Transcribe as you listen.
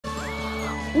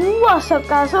What's up,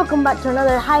 guys? Welcome back to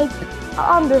another Hype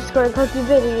underscore Cookie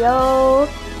video.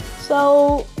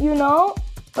 So,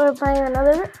 we're playing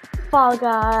another Fall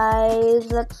Guys.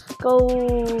 Let's go.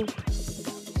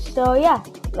 So, yeah,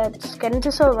 let's get into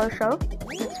solo show.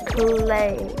 Let's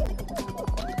play.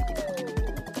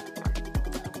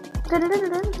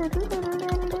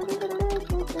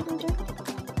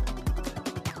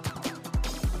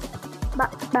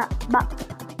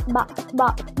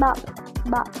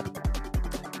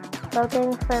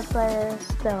 Looking for players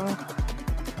still.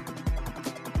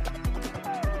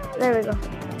 There we go.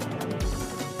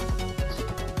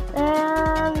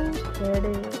 And here it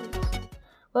is.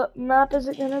 What map is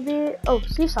it gonna be? Oh,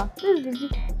 Seesaw. This is easy.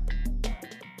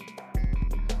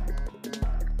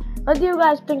 What do you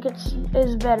guys think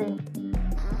is better?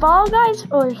 Fall Guys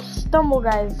or Stumble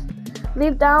Guys?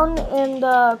 Leave down in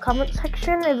the comment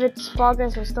section if it's Fall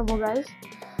Guys or Stumble Guys.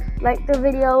 Like the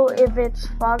video if it's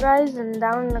Fall Guys and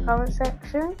down in the comment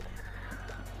section.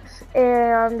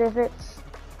 And if it's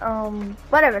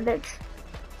whatever,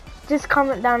 just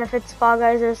comment down if it's Fall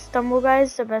Guys or Stumble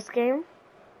Guys, the best game.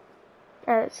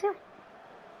 So yeah.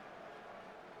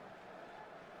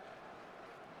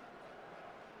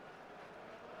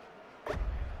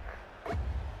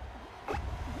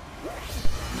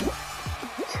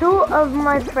 Two of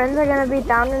my friends are gonna be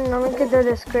down in the link in the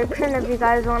description if you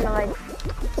guys want to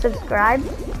subscribe.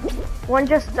 One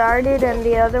just started and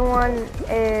the other one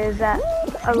is at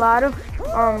a lot of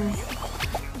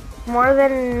more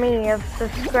than me of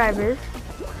subscribers.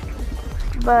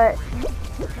 But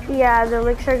yeah, the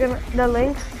links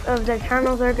of their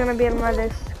channels are gonna be in my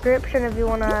description if you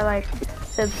wanna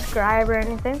subscribe or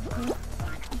anything.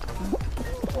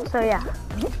 So yeah.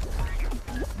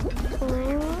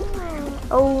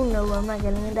 Oh no, I'm not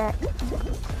getting that.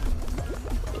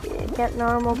 Get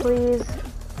normal, please.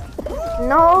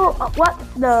 No, what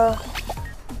the?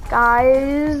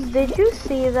 Guys, did you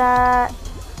see that?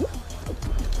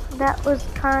 That was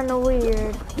kind of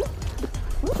weird.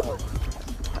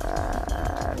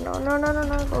 No.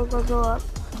 Go up.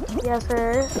 Yes,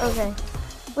 sir. Okay.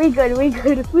 We good.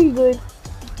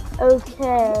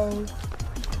 Okay.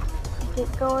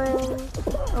 Keep going.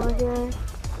 Over here.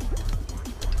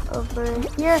 Over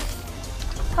here.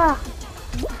 Ah.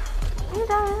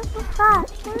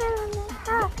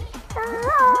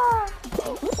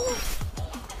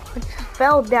 I just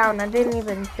fell down. I didn't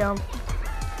even jump.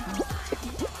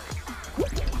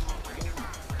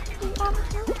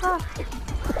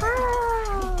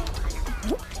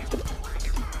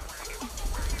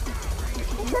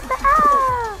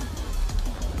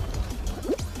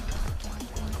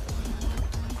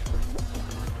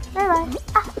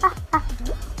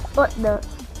 What the?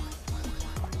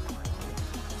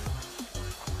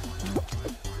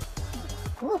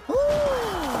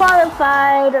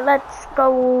 Qualified, let's go.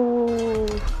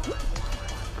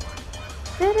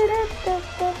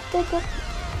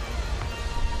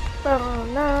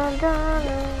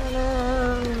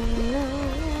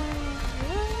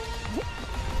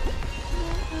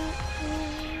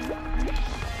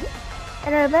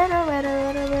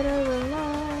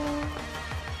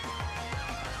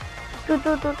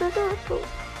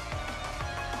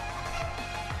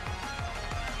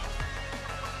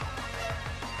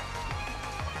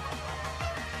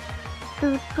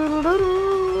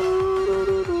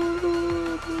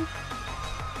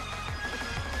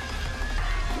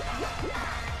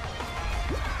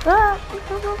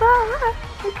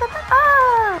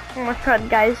 Oh my god,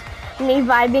 guys. Me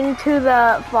vibing to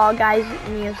the Fall Guys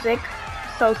music.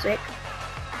 So sick.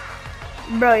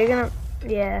 Bro, you're gonna...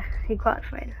 Yeah, he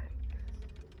qualified.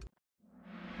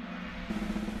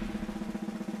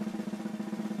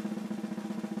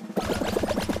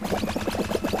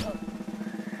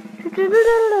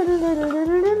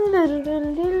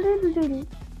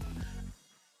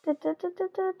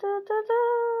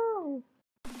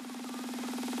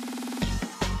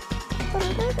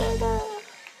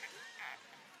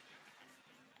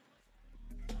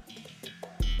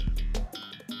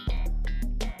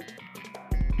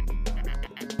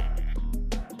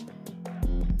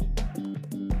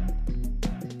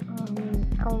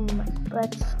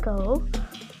 Let's go.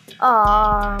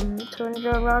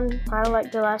 200 run. I don't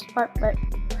like the last part, but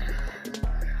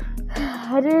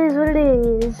it is what it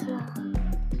is.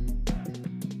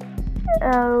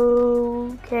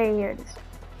 Okay, here it is.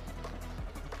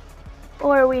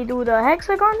 Or we do the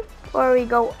hexagon, or we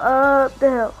go up the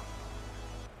hill.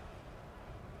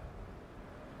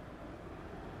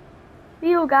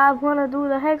 You guys wanna do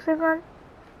the hexagon?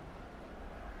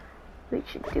 We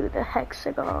should do the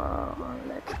hexagon.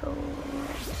 Let's go.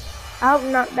 I hope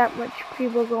not that much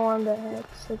people go on the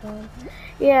hexagon.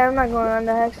 Yeah, I'm not going on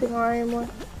the hexagon anymore.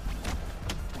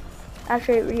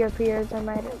 After it reappears, I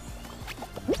might.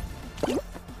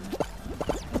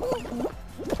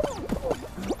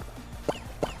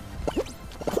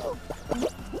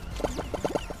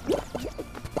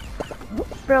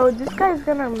 Bro, this guy's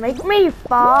gonna make me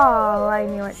fall. I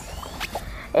knew it.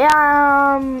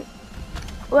 Yeah,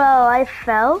 well, I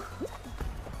fell.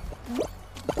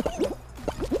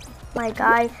 My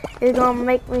guy is gonna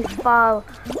make me fall.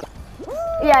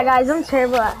 Yeah, guys, I'm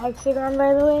terrible at hexagon,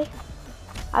 by the way.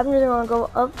 I'm just gonna go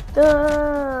up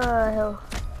the hill.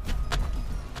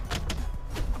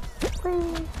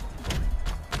 Please.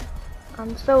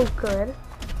 I'm so good.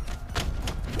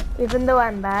 Even though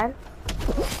I'm bad.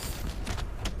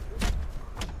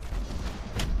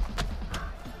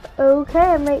 Okay,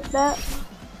 I made that.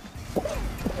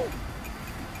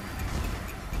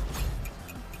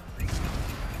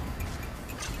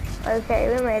 Okay,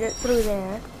 we made it through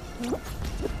there.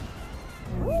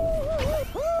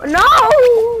 No!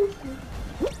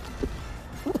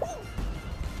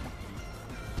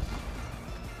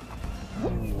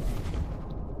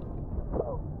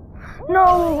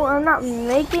 No, I'm not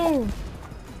making.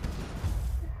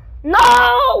 No,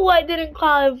 I didn't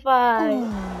qualify.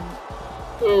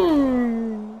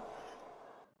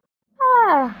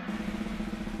 Ah.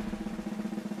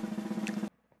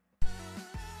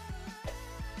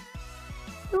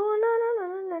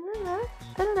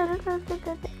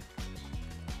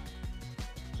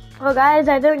 Well, guys,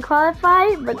 I didn't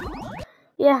qualify, but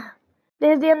yeah,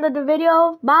 this is the end of the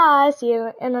video. Bye. See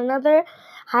you in another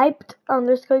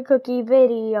hyped_cookie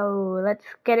video. Let's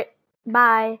get it.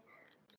 Bye.